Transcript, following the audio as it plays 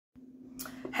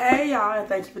Hey y'all, and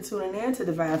thank you for tuning in to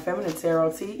Divine Feminine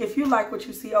Tarot Tea. If you like what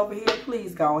you see over here,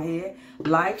 please go ahead,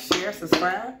 like, share,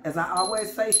 subscribe. As I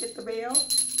always say, hit the bell.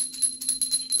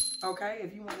 Okay,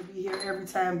 if you want to be here every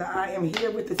time that I am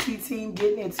here with the tea team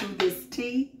getting into this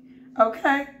tea.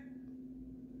 Okay.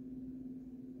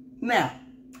 Now,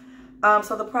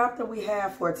 so the prompt that we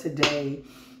have for today,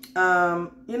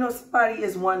 you know, somebody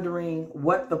is wondering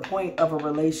what the point of a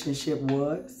relationship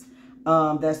was.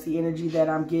 That's the energy that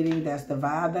I'm getting. That's the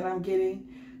vibe that I'm getting.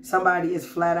 Somebody is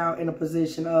flat out in a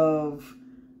position of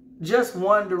just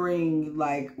wondering,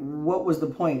 like, what was the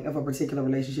point of a particular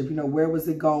relationship? You know, where was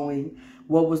it going?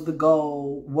 What was the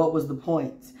goal? What was the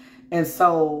point? And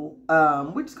so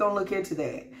we're just going to look into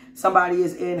that. Somebody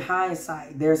is in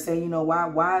hindsight. They're saying, you know,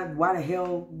 why the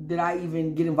hell did I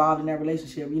even get involved in that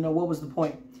relationship? You know, what was the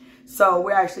point? So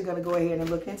we're actually going to go ahead and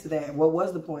look into that. What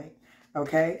was the point?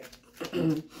 Okay.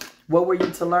 What were you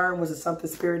to learn? Was it something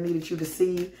Spirit needed you to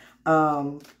see?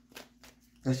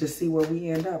 Let's just see where we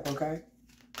end up, okay?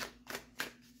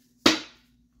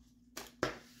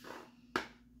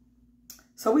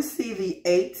 So we see the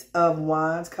 8 of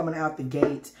Wands coming out the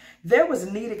gate. There was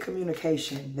needed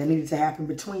communication that needed to happen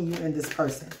between you and this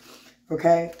person,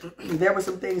 okay? There were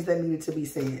some things that needed to be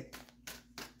said,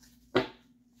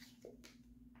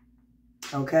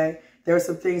 okay? There were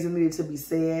some things that needed to be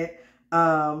said.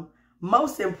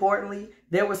 Most importantly,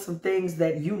 there were some things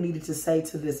that you needed to say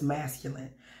to this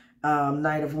masculine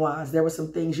Knight of Wands. There were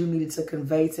some things you needed to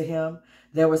convey to him.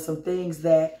 There were some things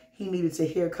that he needed to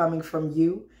hear coming from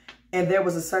you. And there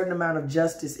was a certain amount of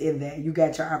justice in that. You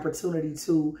got your opportunity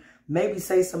to maybe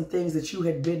say some things that you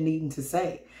had been needing to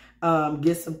say.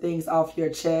 Get some things off your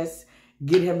chest.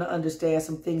 Get him to understand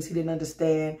some things he didn't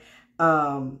understand.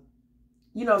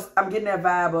 You know, I'm getting that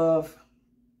vibe of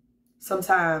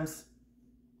sometimes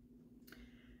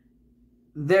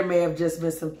there may have just been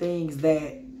some things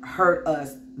that hurt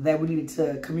us that we needed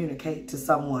to communicate to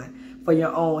someone for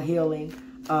your own healing,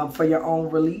 for your own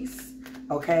release,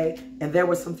 okay? And there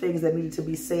were some things that needed to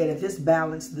be said, and this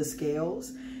balanced the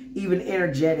scales, even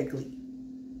energetically.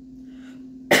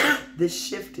 This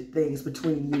shifted things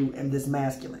between you and this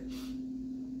masculine.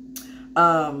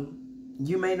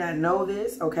 You may not know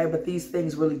this, okay, but these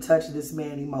things really touched this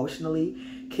man emotionally.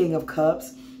 King of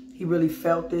Cups, he really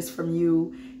felt this from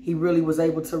you. He really was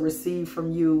able to receive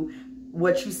from you.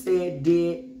 What you said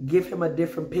did give him a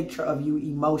different picture of you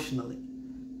emotionally.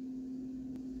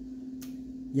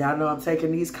 Y'all know I'm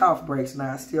taking these cough breaks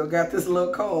now. I still got this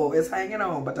little cold. It's hanging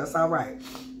on, but that's all right.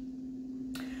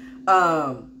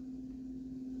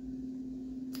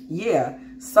 Yeah.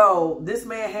 So this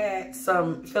man had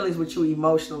some feelings with you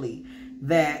emotionally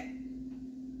that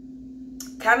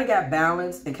kind of got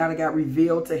balanced and kind of got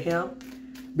revealed to him,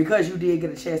 because you did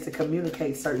get a chance to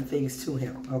communicate certain things to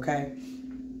him, okay?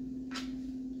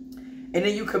 And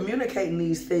then you communicating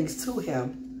these things to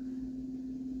him,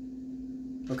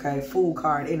 okay? Fool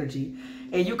card energy.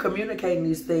 And you communicating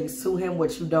these things to him,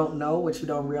 what you don't know, what you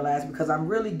don't realize, because I'm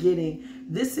really getting,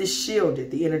 this is shielded,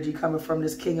 the energy coming from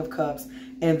this King of Cups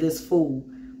and this Fool.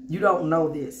 You don't know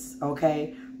this,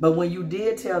 okay? But when you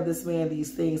did tell this man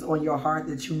these things on your heart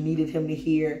that you needed him to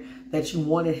hear, that you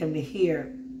wanted him to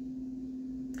hear,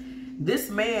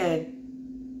 this man,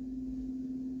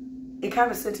 it kind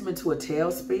of sent him into a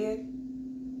tailspin,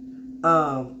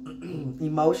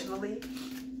 emotionally.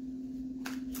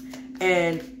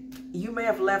 And you may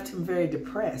have left him very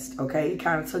depressed, okay? It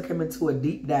kind of took him into a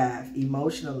deep dive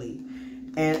emotionally.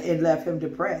 And it left him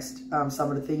depressed,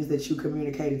 some of the things that you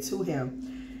communicated to him.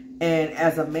 And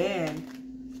as a man,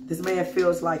 this man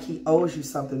feels like he owes you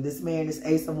something. This man is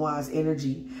Ace of Wands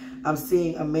energy. I'm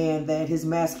seeing a man that his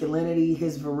masculinity,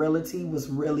 his virility was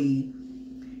really,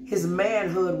 his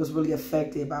manhood was really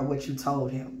affected by what you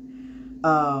told him.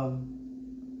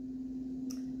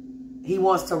 He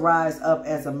wants to rise up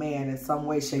as a man in some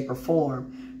way, shape, or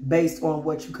form based on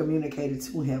what you communicated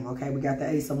to him, okay? We got the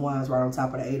Ace of Wands right on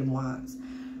top of the 8 of Wands.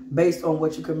 Based on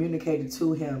what you communicated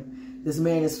to him, this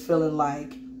man is feeling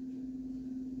like,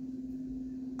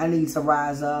 I need to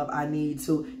rise up. I need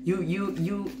to,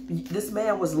 this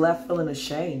man was left feeling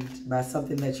ashamed by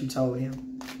something that you told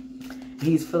him.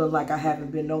 He's feeling like, I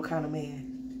haven't been no kind of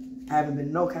man. I haven't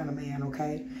been no kind of man,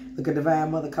 okay? Look at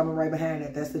Divine Mother coming right behind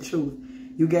that. That's the truth.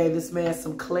 You gave this man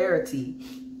some clarity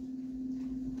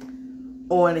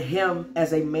on him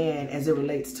as a man as it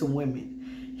relates to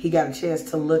women. He got a chance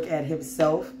to look at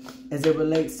himself as it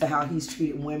relates to how he's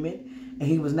treated women. And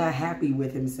he was not happy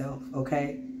with himself,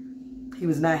 okay? He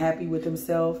was not happy with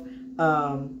himself.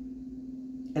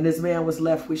 And this man was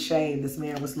left with shame. This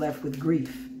man was left with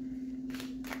grief.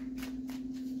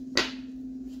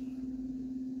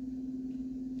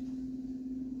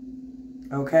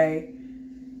 Okay?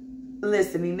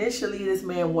 Listen, initially this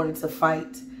man wanted to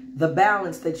fight the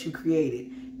balance that you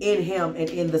created in him and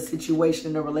in the situation,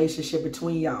 in the relationship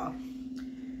between y'all.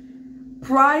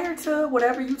 Prior to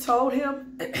whatever you told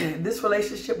him, this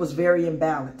relationship was very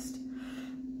imbalanced.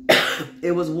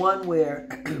 It was one where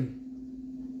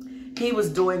he was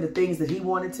doing the things that he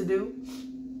wanted to do,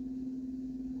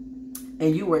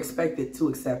 and you were expected to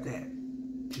accept that.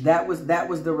 That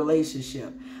was the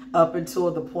relationship up until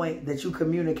the point that you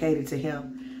communicated to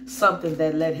him something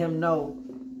that let him know,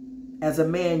 as a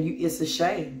man, it's a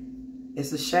shame.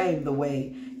 It's a shame the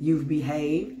way you've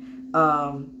behaved.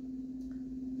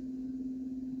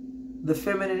 The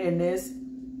feminine in this,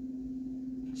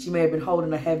 she may have been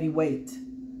holding a heavy weight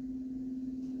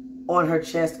on her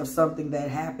chest of something that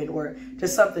happened, or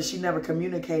just something she never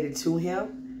communicated to him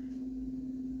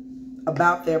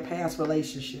about their past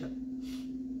relationship.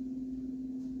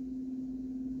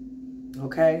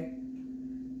 Okay?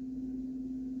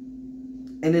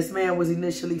 And this man was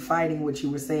initially fighting what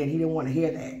you were saying. He didn't want to hear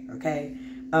that, okay?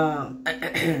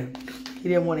 He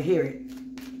didn't want to hear it.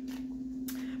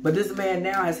 But this man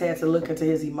now has had to look into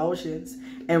his emotions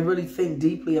and really think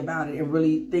deeply about it and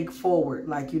really think forward.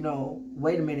 Like, you know,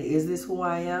 wait a minute, is this who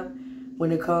I am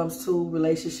when it comes to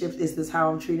relationships? Is this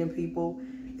how I'm treating people?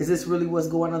 Is this really what's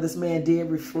going on? This man did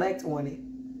reflect on it,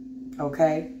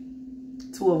 okay?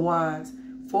 2 of Wands,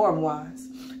 4 of Wands.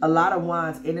 A lot of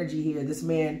Wands energy here. This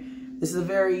man, this is a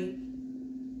very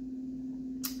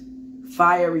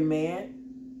fiery man,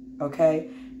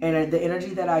 okay? And the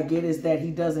energy that I get is that he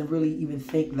doesn't really even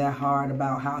think that hard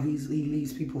about how he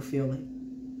leaves people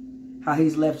feeling, how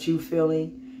he's left you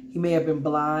feeling. He may have been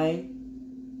blind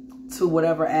to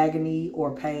whatever agony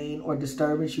or pain or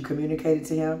disturbance you communicated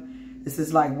to him. This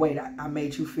is like, wait, I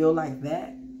made you feel like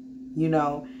that, you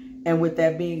know? And with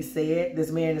that being said, this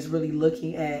man is really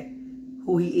looking at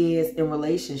who he is in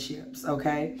relationships,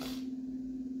 okay?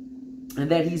 And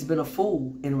that he's been a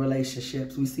fool in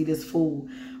relationships. We see this fool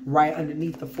right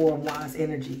underneath the 4 of Wands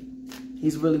energy.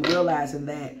 He's really realizing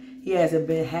that he hasn't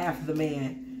been half the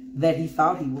man that he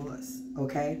thought he was,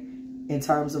 okay? In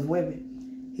terms of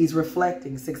women. He's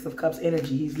reflecting 6 of Cups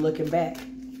energy. He's looking back.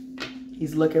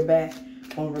 He's looking back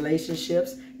on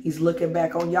relationships. He's looking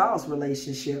back on y'all's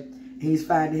relationship. He's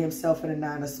finding himself in a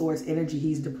 9 of Swords energy.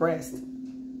 He's depressed,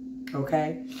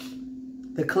 okay?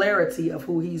 The clarity of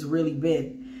who he's really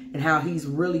been and how he's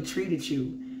really treated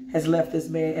you has left this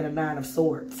man in a 9 of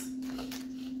Swords.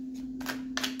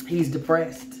 He's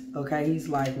depressed, okay? He's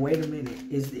like, wait a minute,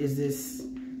 is this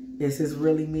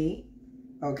really me,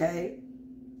 okay?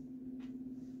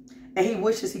 And he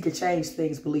wishes he could change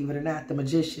things, believe it or not, the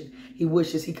Magician. He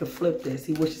wishes he could flip this.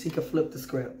 He wishes he could flip the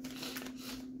script.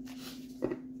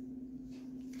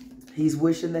 He's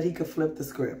wishing that he could flip the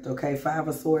script, okay? 5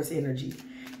 of Swords energy.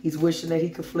 He's wishing that he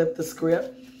could flip the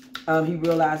script. He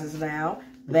realizes now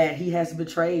that he has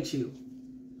betrayed you,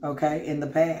 okay, in the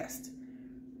past.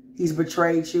 He's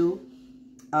betrayed you.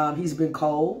 He's been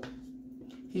cold.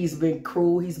 He's been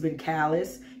cruel. He's been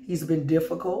callous. He's been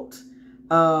difficult.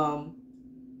 And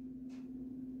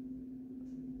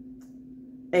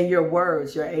your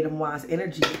words, your 8 of Wands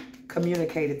energy,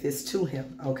 communicated this to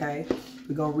him, okay?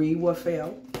 We're going to read what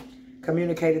fell.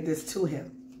 Communicated this to him.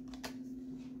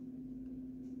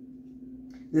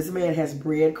 This man has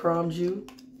breadcrumbed you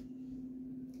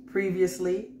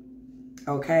previously,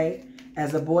 okay,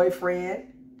 as a boyfriend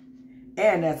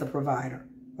and as a provider,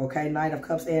 okay? Knight of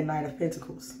Cups and Knight of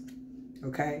Pentacles,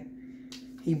 okay?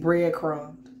 He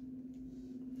breadcrumbed.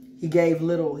 He gave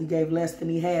little. He gave less than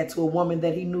he had to a woman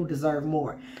that he knew deserved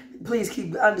more. Please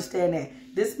understand that.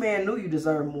 This man knew you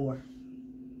deserved more.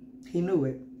 He knew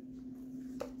it.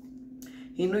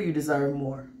 He knew you deserved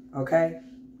more, okay?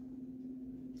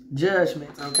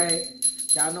 Judgment, okay?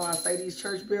 Y'all know I say these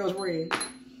church bells ring.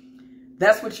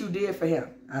 That's what you did for him.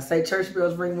 I say church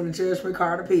bells ring when the judgment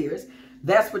card appears.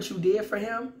 That's what you did for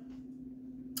him.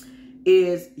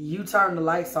 Is you turned the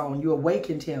lights on. You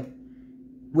awakened him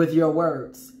with your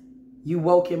words. You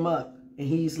woke him up. And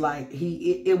he's like,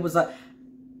 it was a,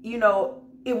 you know,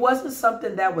 it wasn't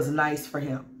something that was nice for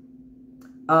him.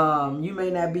 You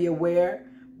may not be aware,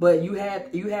 but you had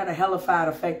a hellified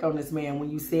effect on this man when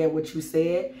you said what you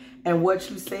said. And what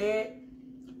you said,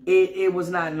 it was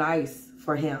not nice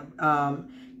for him.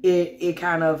 It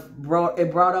kind of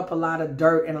brought up a lot of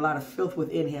dirt and a lot of filth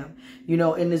within him. You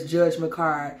know, in this judgment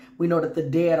card, we know that the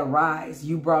dead arise.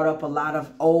 You brought up a lot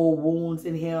of old wounds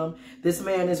in him. This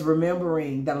man is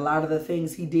remembering that a lot of the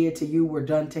things he did to you were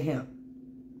done to him.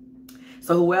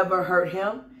 So whoever hurt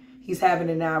him, he's having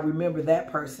to now remember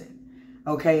that person.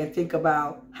 Okay, and think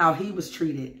about how he was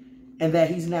treated and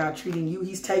that he's now treating you.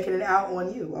 He's taking it out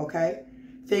on you, okay?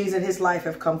 things in his life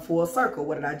have come full circle.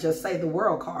 What did I just say? The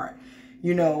World card.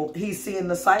 You know, he's seeing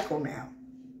the cycle now.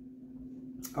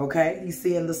 Okay, he's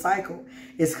seeing the cycle.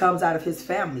 It comes out of his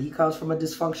family. He comes from a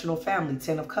dysfunctional family,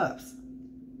 10 of Cups.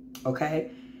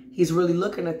 Okay, he's really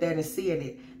looking at that and seeing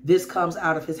it. This comes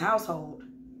out of his household.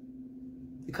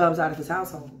 It comes out of his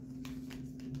household.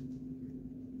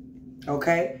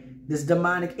 Okay, this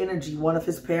demonic energy, one of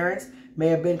his parents may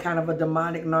have been kind of a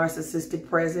demonic narcissistic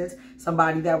presence,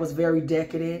 somebody that was very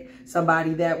decadent,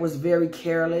 somebody that was very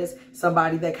careless,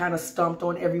 somebody that kind of stumped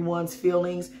on everyone's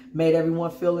feelings, made everyone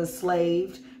feel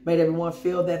enslaved, made everyone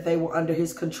feel that they were under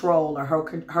his control or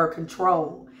her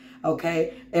control.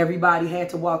 Okay, everybody had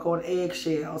to walk on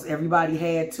eggshells. Everybody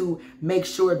had to make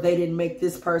sure they didn't make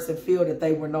this person feel that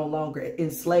they were no longer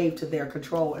enslaved to their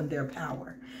control and their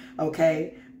power.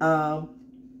 Okay,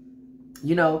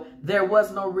 you know, there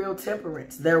was no real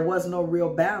temperance. There was no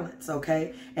real balance,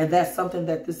 okay? And that's something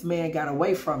that this man got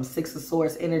away from, 6 of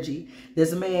Swords energy.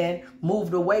 This man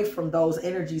moved away from those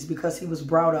energies because he was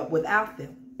brought up without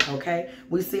them, okay?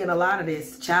 We're seeing a lot of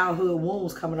this childhood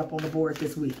wounds coming up on the board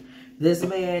this week. This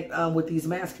man, with these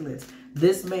masculines,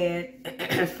 this man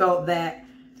felt that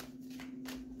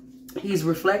he's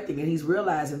reflecting and he's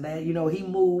realizing that, you know, he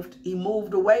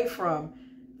moved away from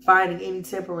finding any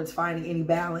temperance, finding any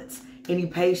balance, any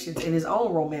patience in his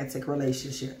own romantic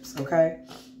relationships, okay?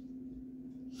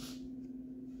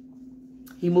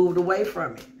 He moved away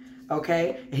from it,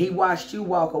 okay? And he watched you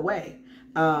walk away.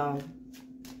 8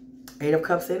 of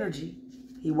Cups energy.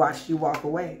 He watched you walk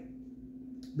away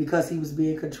because he was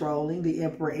being controlling. The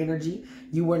Emperor energy.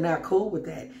 You were not cool with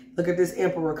that. Look at this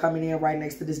Emperor coming in right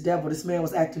next to this Devil. This man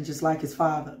was acting just like his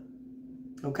father,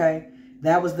 okay?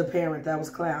 That was the parent that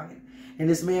was clowning. And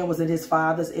this man was in his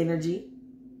father's energy.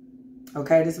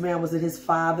 Okay, this man was in his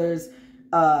father's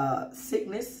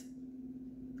sickness.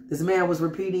 This man was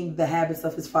repeating the habits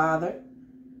of his father,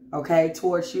 okay,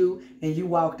 towards you, and you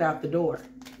walked out the door.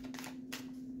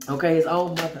 Okay, his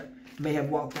own mother may have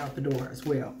walked out the door as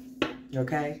well,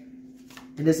 okay?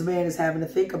 And this man is having to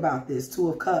think about this,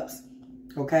 2 of Cups,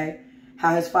 okay?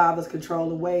 How his father's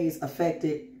controlling ways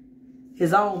affected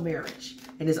his own marriage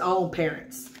and his own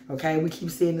parents, okay? We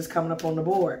keep seeing this coming up on the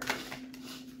board.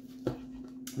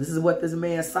 This is what this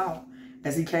man saw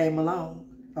as he came along,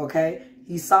 okay?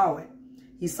 He saw it.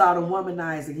 He saw the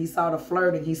womanizing. He saw the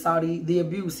flirting. He saw the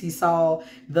abuse. He saw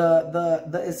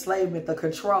the enslavement, the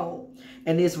control.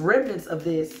 And there's remnants of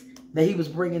this that he was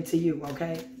bringing to you,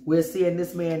 okay? We're seeing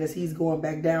this man as he's going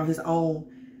back down his own,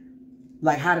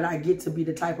 like, how did I get to be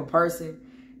the type of person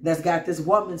that's got this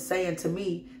woman saying to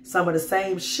me some of the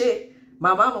same shit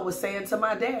my mama was saying to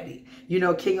my daddy? You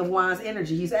know, King of Wands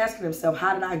energy. He's asking himself,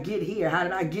 how did I get here? How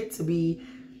did I get to be,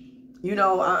 you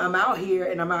know, I'm out here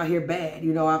and I'm out here bad.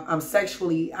 You know, I'm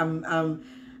sexually, I'm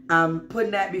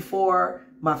putting that before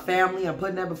my family. I'm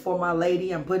putting that before my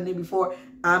lady. I'm putting it before,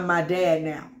 I'm my dad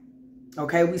now.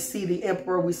 Okay, we see the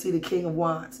Emperor. We see the King of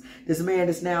Wands. This man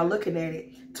is now looking at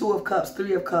it. 2 of Cups,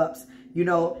 3 of Cups. You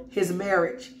know, his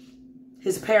marriage,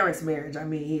 his parents' marriage, I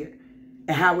mean here,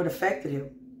 and how it affected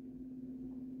him.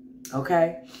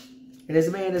 Okay, and this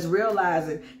man is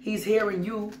realizing he's hearing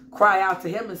you cry out to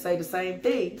him and say the same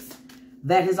things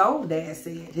that his own dad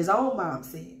said, his own mom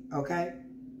said. Okay,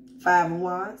 5 of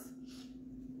Wands.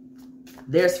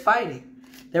 There's fighting.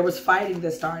 There was fighting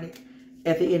that started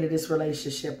at the end of this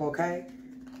relationship. Okay,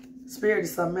 Spirit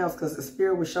is something else because the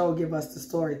Spirit will show give us the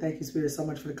story. Thank you, Spirit, so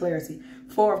much for the clarity.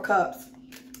 4 of Cups.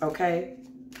 Okay,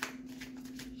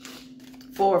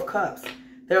 4 of Cups.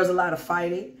 There was a lot of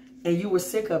fighting. And you were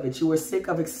sick of it. You were sick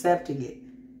of accepting it.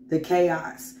 The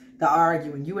chaos, the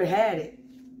arguing. You had it.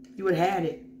 You had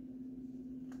it.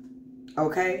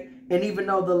 Okay? And even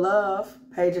though the love,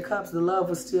 Page of Cups, the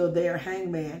love was still there,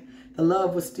 Hangman, the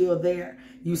love was still there.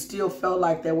 You still felt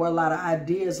like there were a lot of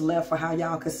ideas left for how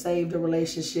y'all could save the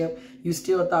relationship. You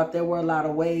still thought there were a lot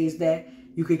of ways that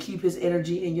you could keep his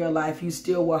energy in your life. You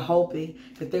still were hoping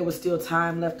that there was still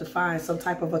time left to find some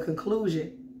type of a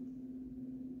conclusion.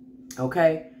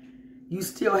 Okay? You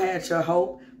still had your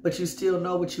hope, but you still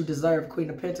know what you deserve, Queen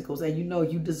of Pentacles. And you know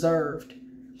you deserved,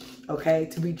 okay,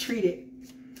 to be treated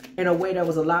in a way that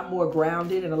was a lot more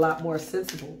grounded and a lot more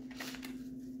sensible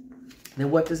than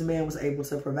what this man was able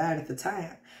to provide at the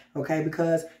time, okay?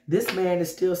 Because this man is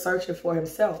still searching for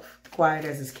himself, quiet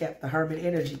as it's kept, the Hermit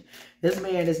energy. This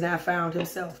man has now found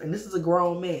himself, and this is a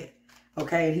grown man,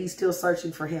 okay? And he's still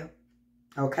searching for him,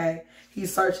 okay?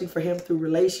 He's searching for him through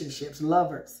relationships,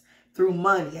 lovers, through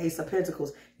money, Ace of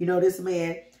Pentacles. You know, this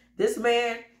man, let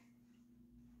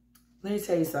me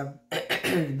tell you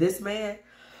something. This man,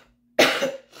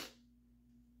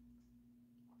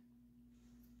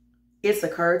 it's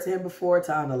occurred to him before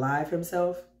to unalive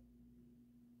himself.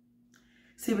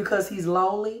 See, because he's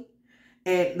lonely,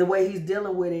 and the way he's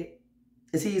dealing with it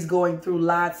is he's going through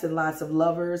lots and lots of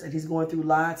lovers, and he's going through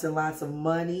lots and lots of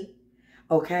money,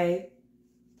 okay?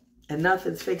 And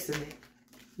nothing's fixing it.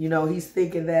 You know, he's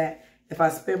thinking that if I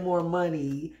spend more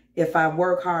money, if I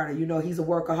work harder, you know, he's a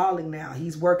workaholic now.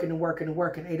 He's working and working and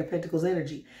working. 8 of Pentacles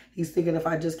energy. He's thinking if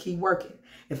I just keep working,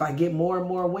 if I get more and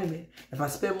more women, if I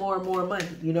spend more and more money,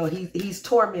 you know, he's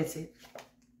tormented.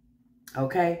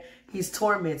 Okay? He's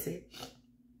tormented.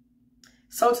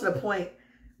 So to the point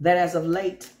that as of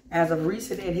late, as of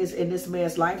recent in this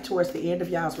man's life, towards the end of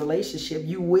y'all's relationship,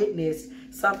 you witnessed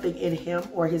something in him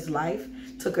or his life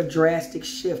took a drastic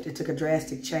shift. It took a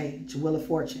drastic change. Wheel of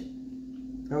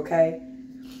Fortune. Okay?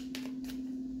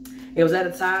 It was at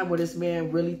a time where this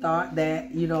man really thought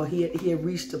that, you know, he had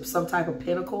reached some type of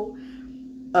pinnacle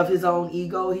of his own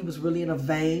ego. He was really in a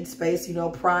vain space, you know,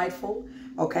 prideful.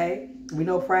 Okay? We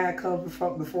know pride comes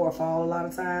before a fall a lot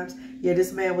of times. Yeah,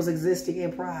 this man was existing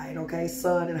in pride, okay?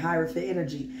 Sun and Hierophant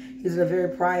energy. He's in a very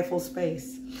prideful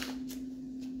space.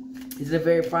 He's in a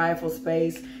very prideful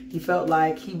space. He felt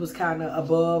like he was kind of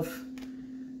above,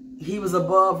 he was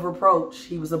above reproach.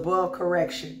 He was above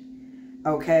correction,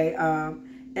 okay?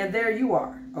 And there you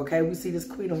are, okay? We see this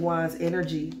Queen of Wands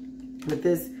energy with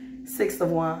this 6 of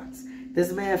Wands.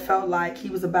 This man felt like he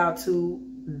was about to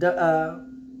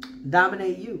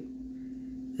dominate you.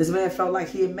 This man felt like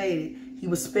he had made it. He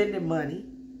was spending money.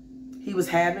 He was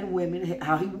having women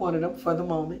how he wanted them for the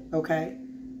moment, okay?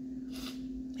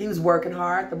 He was working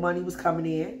hard. The money was coming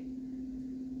in.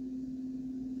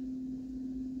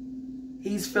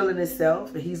 He's feeling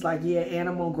himself. And he's like, yeah, and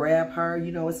I'm going to grab her.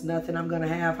 You know, it's nothing. I'm going to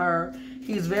have her.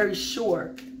 He's very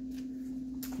sure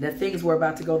that things were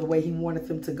about to go the way he wanted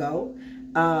them to go.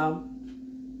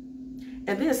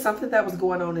 And then something that was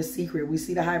going on in secret. We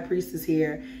see the High Priestess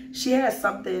here. She has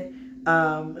something,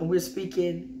 and we're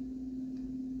speaking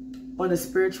on the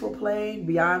spiritual plane,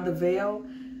 beyond the veil.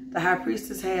 The High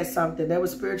Priestess had something. That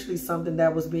was spiritually something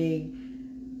that was being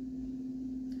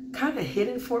kind of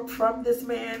hidden from this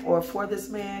man, or for this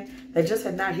man, that just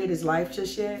had not hit his life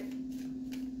just yet.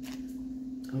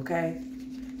 Okay.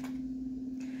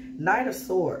 Knight of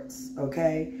Swords,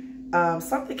 okay.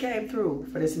 Something came through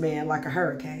for this man like a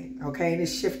hurricane, okay, and it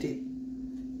shifted.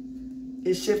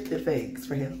 It shifted things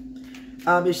for him.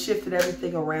 It shifted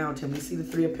everything around him. We see the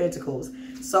 3 of Pentacles.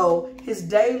 So his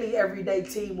daily, everyday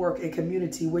teamwork and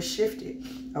community was shifted,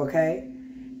 okay?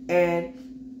 And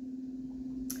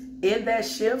in that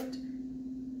shift,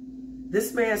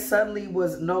 this man suddenly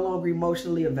was no longer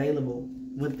emotionally available.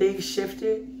 When things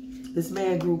shifted, this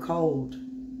man grew cold.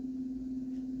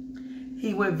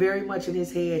 He went very much in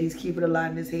his head. He's keeping a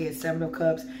lot in his head. 7 of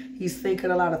Cups. He's thinking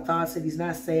a lot of thoughts and he's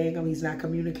not saying them. He's not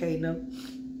communicating them.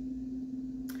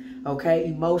 Okay,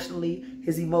 emotionally,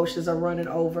 his emotions are running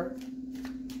over.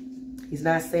 He's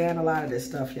not saying a lot of this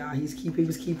stuff, y'all. He was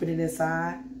keeping it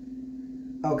inside.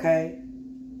 Okay.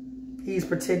 He's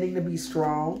pretending to be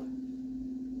strong.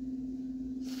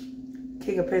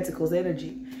 King of Pentacles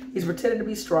energy. He's pretending to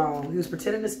be strong. He was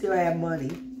pretending to still have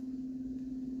money.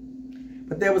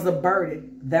 But there was a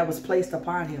burden that was placed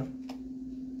upon him.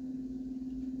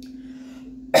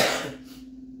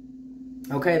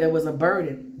 Okay, there was a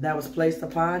burden that was placed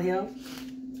upon him.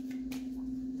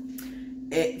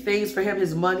 Things for him,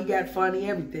 his money got funny,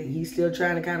 everything. He's still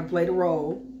trying to kind of play the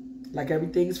role. Like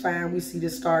everything's fine. We see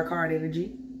this Star card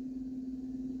energy.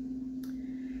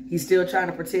 He's still trying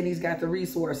to pretend he's got the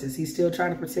resources. He's still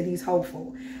trying to pretend he's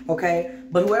hopeful. Okay,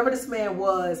 but whoever this man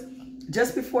was,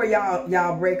 just before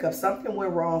y'all break up, something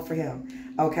went wrong for him.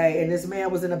 Okay, and this man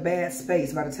was in a bad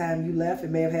space by the time you left.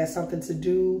 It may have had something to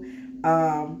do.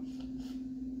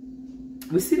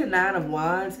 We see the 9 of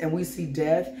Wands and we see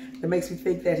death. That makes me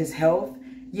think that his health,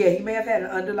 yeah, he may have had an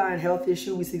underlying health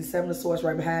issue. We see the 7 of Swords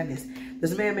right behind this.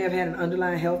 This man may have had an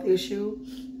underlying health issue.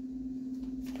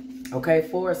 Okay,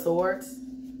 4 of Swords.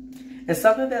 And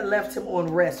something that left him on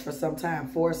rest for some time.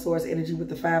 4 of Swords energy with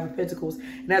the 5 of Pentacles.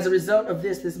 And as a result of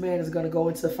this man is going to go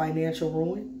into financial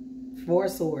ruin. 4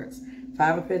 of Swords,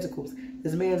 5 of Pentacles.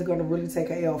 This man is going to really take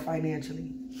a L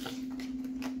financially.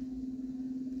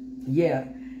 Yeah.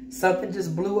 Something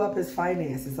just blew up his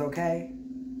finances, okay?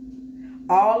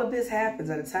 All of this happens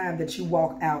at a time that you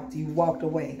walked out. You walked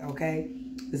away, okay?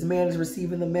 This man is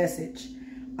receiving the message.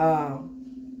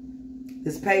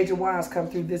 This Page of Wands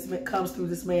comes through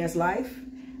this man's life.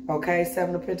 Okay,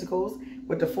 7 of Pentacles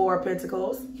with the 4 of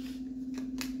Pentacles.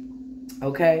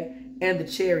 Okay, and the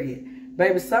Chariot.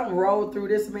 Baby, something rolled through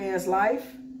this man's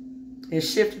life and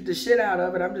shifted the shit out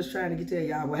of it. I'm just trying to tell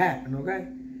y'all what happened, okay?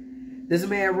 This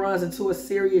man runs into a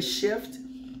serious shift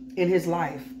in his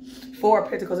life. 4 of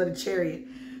Pentacles and the Chariot.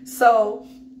 So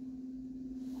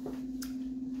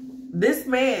this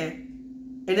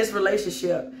man in this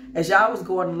relationship, as y'all was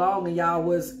going along and y'all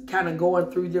was kind of going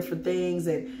through different things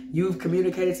and you've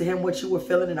communicated to him what you were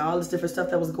feeling and all this different stuff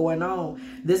that was going on,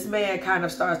 this man kind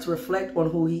of starts to reflect on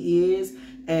who he is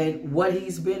and what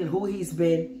he's been and who he's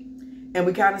been. And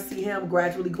we kind of see him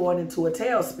gradually going into a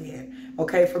tailspin,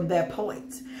 okay, from that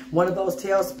point. One of those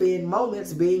tailspin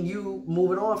moments being you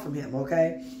moving on from him,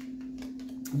 okay?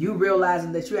 You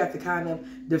realizing that you have to kind of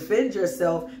defend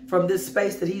yourself from this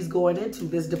space that he's going into,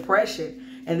 this depression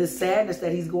and this sadness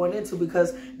that he's going into,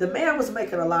 because the man was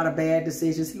making a lot of bad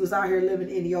decisions. He was out here living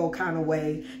any old kind of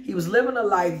way. He was living a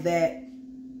life that,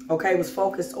 okay, was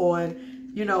focused on,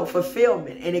 you know,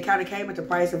 fulfillment. And it kind of came at the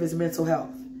price of his mental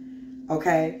health,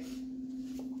 okay?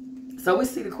 So we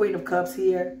see the Queen of Cups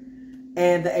here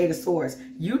and the 8 of Swords.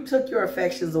 You took your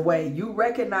affections away. You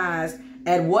recognized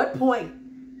at what point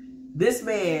this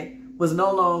man was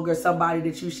no longer somebody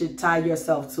that you should tie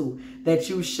yourself to, that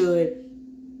you should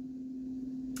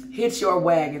hitch your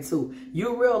wagon to.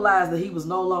 You realize that he was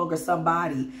no longer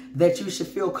somebody that you should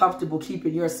feel comfortable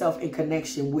keeping yourself in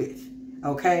connection with,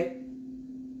 okay?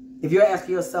 If you're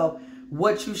asking yourself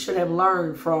what you should have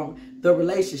learned from the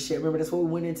relationship, remember that's what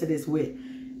we went into this with.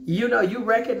 You know, you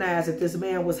recognize that this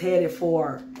man was headed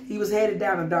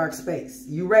down a dark space.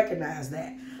 You recognize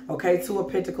that, okay? 2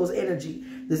 of Pentacles energy.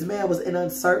 This man was in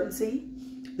uncertainty.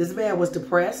 This man was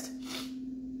depressed.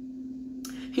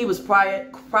 He was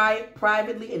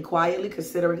privately and quietly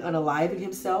considering unaliving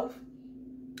himself.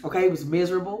 Okay, he was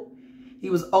miserable. He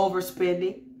was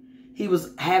overspending. He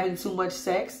was having too much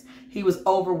sex. He was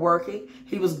overworking.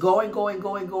 He was going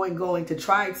to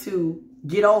try to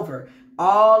get over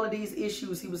all of these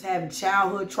issues. He was having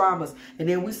childhood traumas. And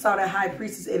then we saw that High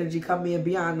Priestess energy come in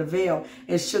beyond the veil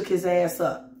and shook his ass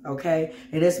up. Okay,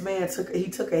 and this man took a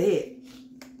hit.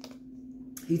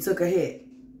 He took a hit.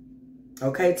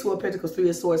 Okay, 2 of Pentacles, 3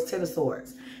 of Swords, 10 of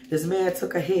Swords. This man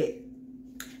took a hit.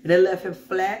 And it left him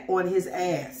flat on his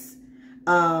ass.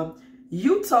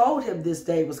 You told him this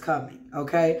day was coming,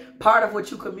 okay? Part of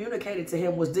what you communicated to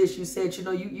him was this. You said, you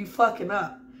know, you fucking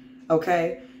up,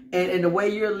 okay? And the way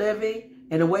you're living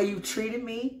and the way you treated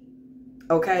me,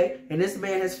 okay? And this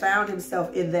man has found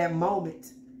himself in that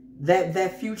moment.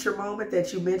 That future moment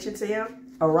that you mentioned to him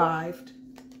arrived,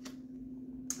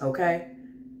 okay?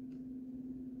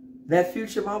 That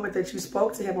future moment that you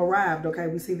spoke to him arrived, okay?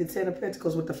 We see the 10 of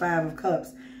Pentacles with the 5 of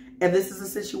Cups. And this is a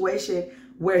situation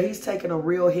where he's taking a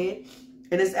real hit.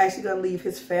 And it's actually going to leave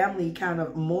his family kind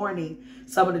of mourning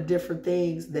some of the different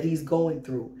things that he's going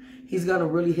through. He's going to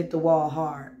really hit the wall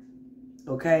hard,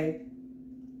 okay?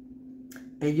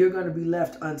 And you're going to be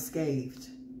left unscathed.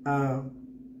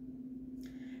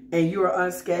 And you are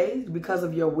unscathed because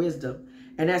of your wisdom.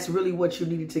 And that's really what you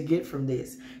needed to get from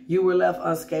this. You were left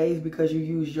unscathed because you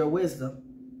used your wisdom.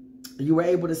 You were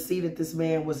able to see that this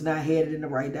man was not headed in the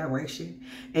right direction.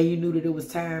 And you knew that it was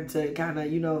time to kind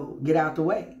of, you know, get out the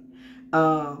way.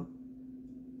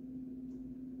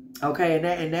 Okay,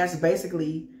 and that's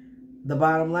basically the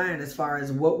bottom line as far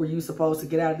as what were you supposed to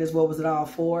get out of this? What was it all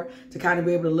for? To kind of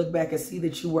be able to look back and see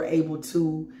that you were able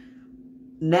to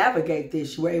navigate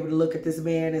this. You were able to look at this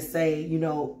man and say, you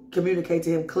know, communicate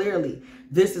to him clearly.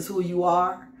 This is who you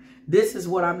are. This is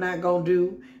what I'm not going to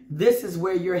do. This is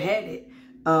where you're headed.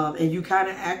 And you kind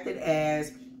of acted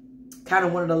as kind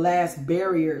of one of the last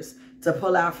barriers to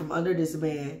pull out from under this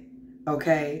man.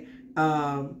 Okay.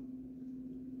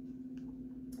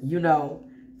 You know,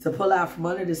 to pull out from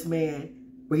under this man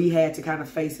where he had to kind of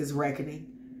face his reckoning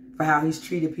for how he's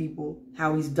treated people,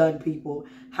 how he's done people,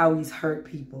 how he's hurt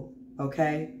people.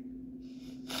 Okay.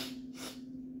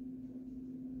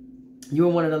 You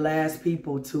were one of the last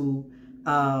people to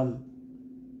kind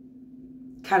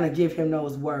of give him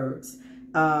those words.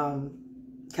 Kind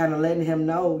of letting him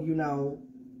know, you know,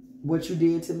 what you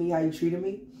did to me, how you treated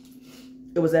me.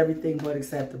 It was everything but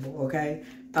acceptable, okay?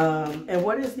 And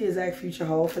what is the exact future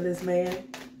hold for this man?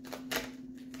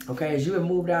 Okay, as you have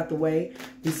moved out the way,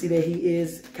 you see that he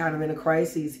is kind of in a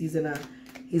crisis. He's not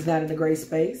in a great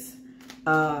space.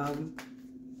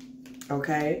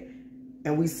 Okay,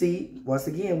 and we see, once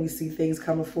again, we see things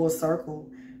coming full circle.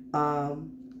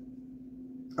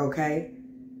 Okay,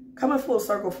 coming full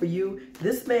circle for you.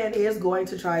 This man is going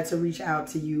to try to reach out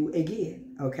to you again.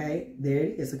 Okay, there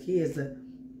it is. Okay, it's a,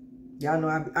 y'all know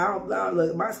I don't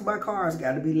look. My car's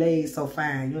got to be laid so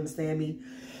fine. You understand me?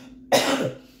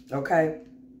 Okay,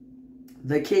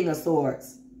 the King of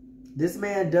Swords. This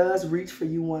man does reach for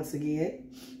you once again.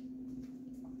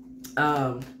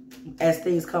 As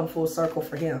things come full circle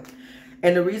for him.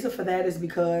 And the reason for that is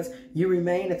because you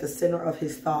remain at the center of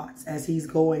his thoughts as he's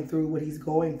going through what he's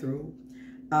going through.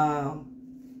 And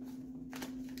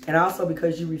also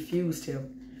because you refused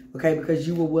him. Okay, because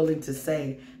you were willing to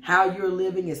say how you're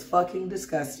living is fucking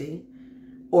disgusting.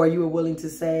 Or you were willing to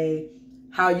say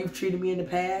how you've treated me in the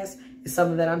past is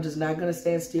something that I'm just not going to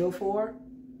stand still for.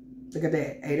 Look at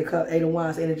that. Eight of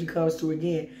Wands energy comes through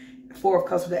again. 4 of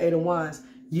Cups with the 8 of Wands.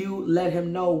 You let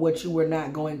him know what you were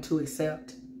not going to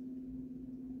accept.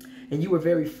 And you were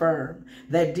very firm.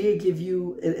 That did give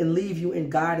you and leave you in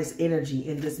goddess energy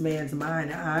in this man's mind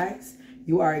and eyes.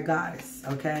 You are a goddess,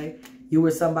 okay? You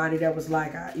were somebody that was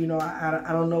like, I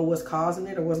don't know what's causing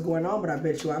it or what's going on, but I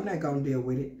bet you I'm not going to deal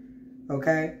with it,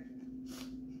 okay?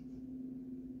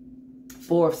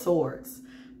 4 of Swords.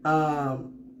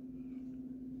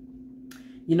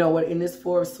 You know what? In this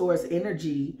 4 of Swords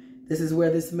energy, this is where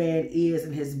this man is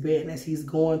and has been as he's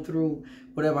going through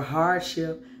whatever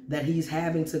hardship that he's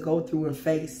having to go through and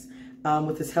face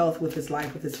with his health, with his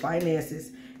life, with his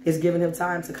finances. It's giving him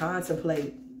time to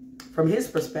contemplate from his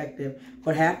perspective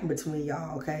what happened between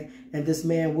y'all, okay? And this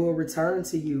man will return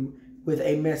to you with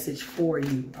a message for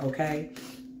you, okay?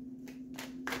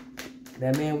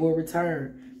 That man will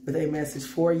return with a message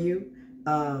for you,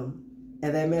 and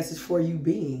that message for you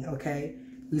being, okay?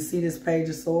 We see this Page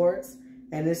of Swords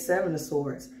and this 7 of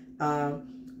Swords.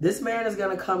 This man is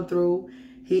going to come through.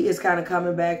 He is kind of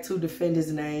coming back to defend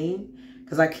his name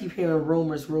because I keep hearing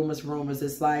rumors.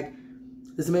 It's like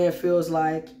this man feels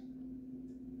like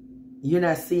you're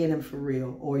not seeing him for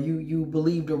real, or you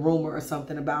believed a rumor or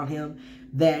something about him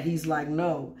that he's like,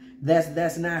 no,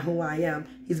 that's not who I am.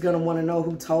 He's going to want to know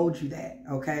who told you that,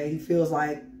 okay? He feels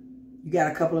like you got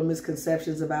a couple of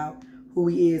misconceptions about who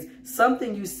he is.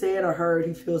 Something you said or heard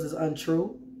he feels is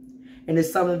untrue. And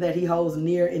it's something that he holds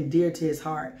near and dear to his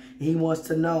heart. And he wants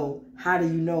to know, how do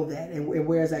you know that? And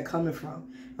where is that coming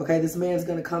from? Okay, this man's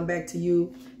going to come back to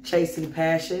you chasing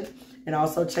passion and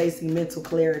also chasing mental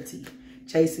clarity,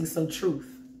 chasing some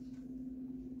truth.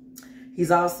 He's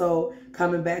also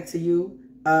coming back to you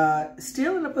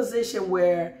still in a position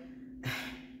where...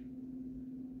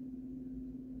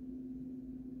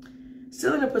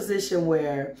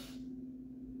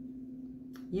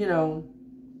 you know,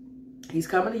 he's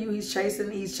coming to you, he's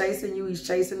chasing you, he's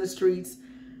chasing the streets.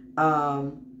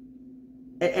 And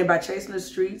by chasing the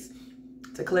streets,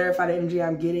 to clarify the energy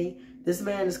I'm getting, this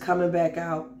man is coming back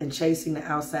out and chasing the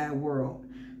outside world.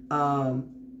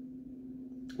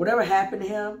 Whatever happened to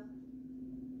him,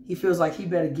 he feels like he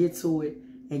better get to it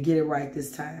and get it right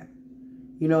this time.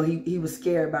 You know, he was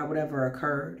scared about whatever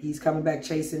occurred. He's coming back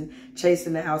chasing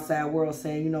the outside world,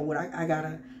 saying, you know what, I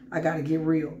gotta get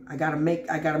real. I gotta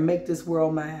make this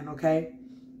world mine, okay?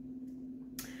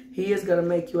 He is gonna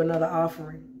make you another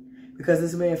offering because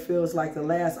this man feels like the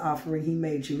last offering he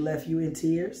made you left you in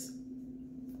tears.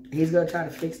 He's gonna try to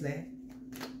fix that.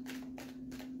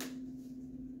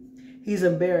 He's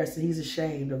embarrassed and he's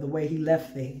ashamed of the way he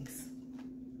left things.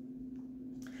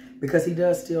 Because he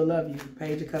does still love you.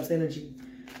 Page of Cups energy.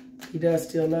 He does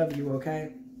still love you,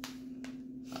 okay?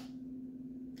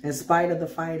 In spite of the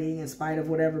fighting, in spite of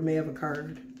whatever may have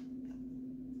occurred.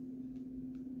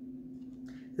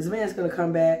 This man's going to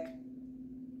come back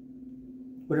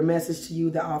with a message to you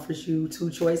that offers you 2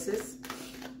 choices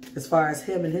as far as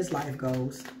him and his life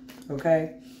goes,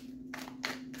 okay?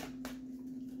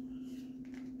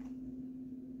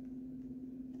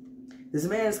 This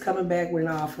man is coming back with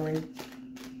an offering,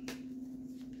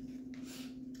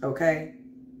 okay?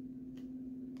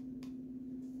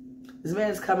 This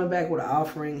man is coming back with an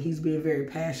offering. He's being very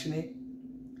passionate.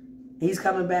 He's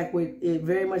coming back with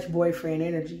very much boyfriend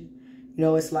energy. You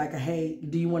know, it's like, hey,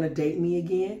 do you want to date me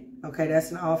again? Okay,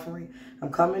 that's an offering. I'm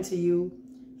coming to you.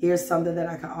 Here's something that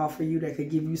I can offer you that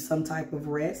could give you some type of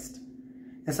rest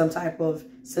and some type of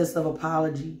sense of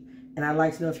apology. And I'd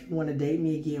like to know if you want to date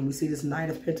me again. We see this Knight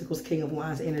of Pentacles, King of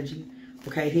Wands energy.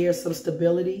 Okay, here's some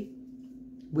stability.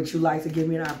 Would you like to give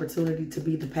me an opportunity to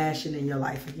be the passion in your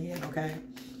life again, okay?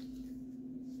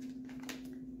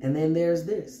 And then there's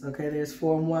this, okay? There's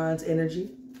 4 of Wands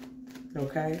energy,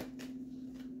 okay?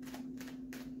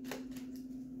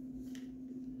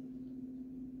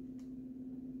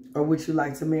 Or would you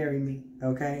like to marry me,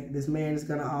 okay? This man is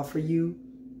going to offer you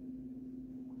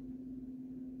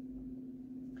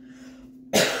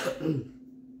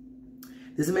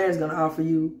this man is going to offer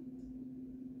you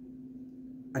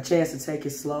a chance to take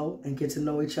it slow and get to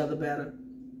know each other better.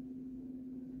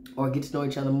 Or get to know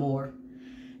each other more.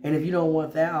 And if you don't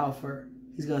want that offer,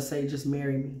 he's going to say, just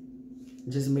marry me.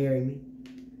 Just marry me.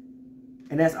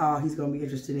 And that's all he's going to be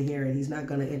interested in hearing. He's not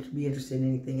going to be interested in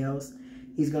anything else.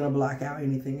 He's going to block out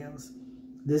anything else.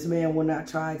 This man will not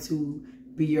try to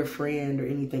be your friend or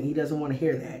anything. He doesn't want to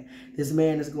hear that. This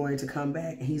man is going to come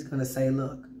back and he's going to say,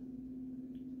 look,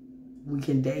 we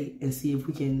can date and see if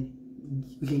we can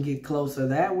get closer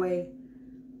that way.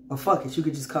 Or fuck it, you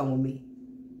could just come with me.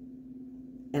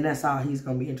 And that's all he's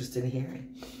going to be interested in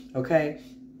hearing. Okay?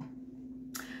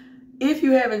 If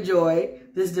you have enjoyed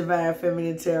this Divine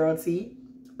Feminine Tarot tea,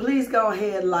 please go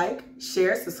ahead, like,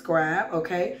 share, subscribe,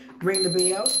 okay? Ring the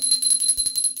bell,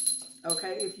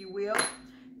 okay, if you will.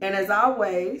 And as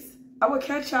always, I will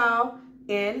catch y'all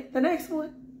in the next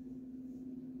one.